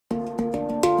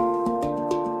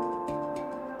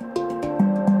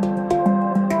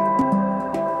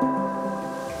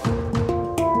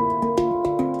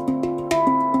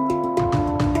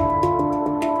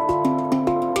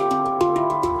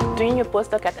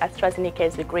postdoc at AstraZeneca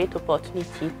is a great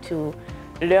opportunity to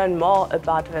learn more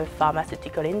about the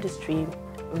pharmaceutical industry,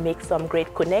 make some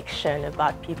great connection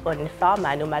about people in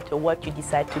pharma, no matter what you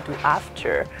decide to do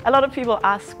after. A lot of people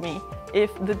ask me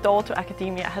if the door to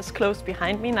academia has closed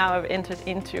behind me now I've entered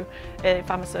into a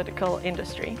pharmaceutical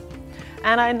industry.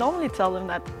 And I normally tell them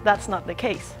that that's not the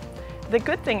case. The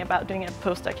good thing about doing a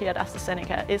postdoc here at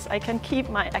AstraZeneca is I can keep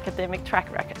my academic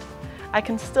track record. I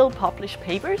can still publish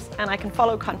papers and I can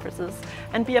follow conferences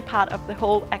and be a part of the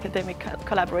whole academic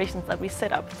collaborations that we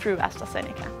set up through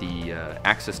AstraZeneca. The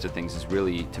access to things is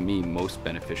really, to me, most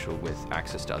beneficial with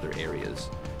access to other areas.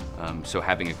 So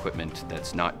having equipment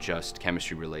that's not just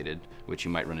chemistry related, which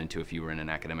you might run into if you were in an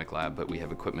academic lab, but we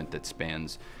have equipment that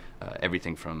spans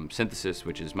everything from synthesis,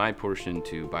 which is my portion,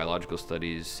 to biological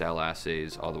studies, cell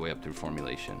assays, all the way up through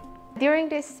formulation. During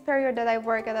this period that I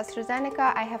work at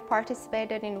AstraZeneca, I have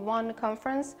participated in one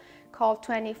conference called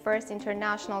 21st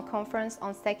International Conference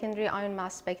on Secondary Ion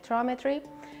Mass Spectrometry.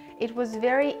 It was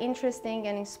very interesting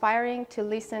and inspiring to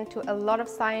listen to a lot of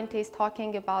scientists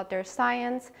talking about their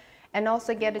science and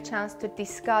also get a chance to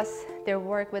discuss their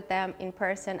work with them in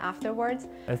person afterwards.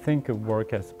 I think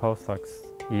work as postdocs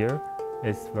here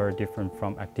is very different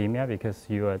from academia because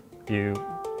you are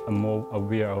more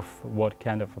aware of what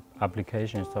kind of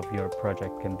applications of your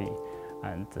project can be,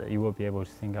 and you will be able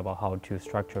to think about how to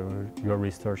structure your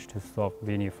research to solve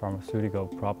many pharmaceutical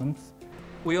problems.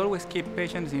 We always keep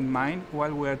patients in mind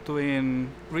while we're doing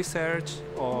research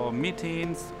or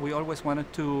meetings. We always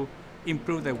wanted to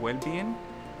improve their well-being,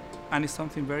 and it's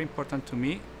something very important to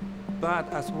me.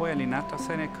 But as well in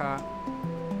AstraZeneca,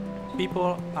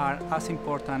 people are as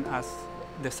important as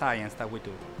the science that we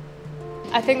do.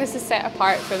 I think this is set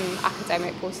apart from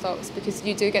academic postdocs because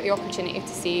you do get the opportunity to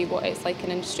see what it's like in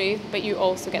industry, but you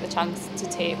also get the chance to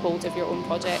take hold of your own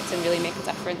project and really make a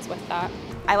difference with that.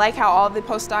 I like how all the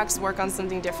postdocs work on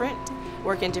something different,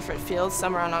 work in different fields.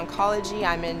 Some are on oncology,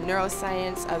 I'm in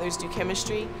neuroscience, others do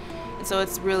chemistry. And so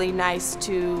it's really nice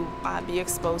to be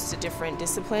exposed to different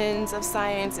disciplines of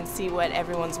science and see what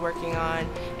everyone's working on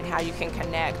and how you can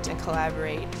connect and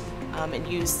collaborate. And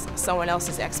use someone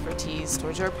else's expertise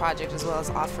towards your project as well as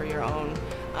offer your own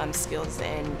skills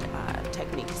and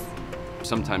techniques.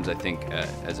 Sometimes I think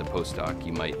as a postdoc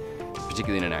you might,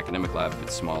 particularly in an academic lab if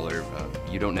it's smaller,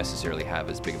 you don't necessarily have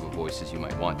as big of a voice as you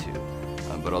might want to.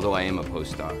 But although I am a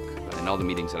postdoc, in all the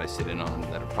meetings that I sit in on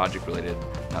that are project related,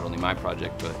 not only my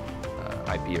project but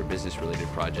IP or business related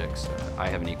projects, I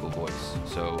have an equal voice.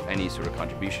 So any sort of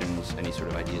contributions, any sort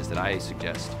of ideas that I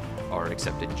suggest are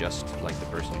accepted just like the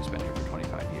person who's been here for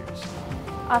 25 years.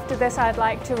 After this, I'd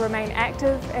like to remain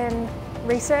active in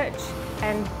research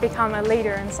and become a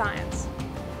leader in science.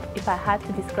 If I had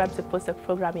to describe the postdoc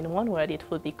program in one word, it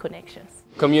would be connections.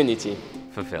 Community.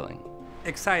 Fulfilling.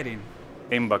 Exciting.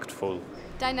 Impactful.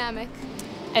 Dynamic.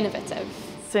 Innovative.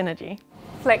 Synergy.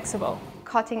 Flexible.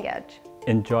 Cutting edge.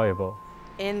 Enjoyable.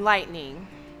 Enlightening.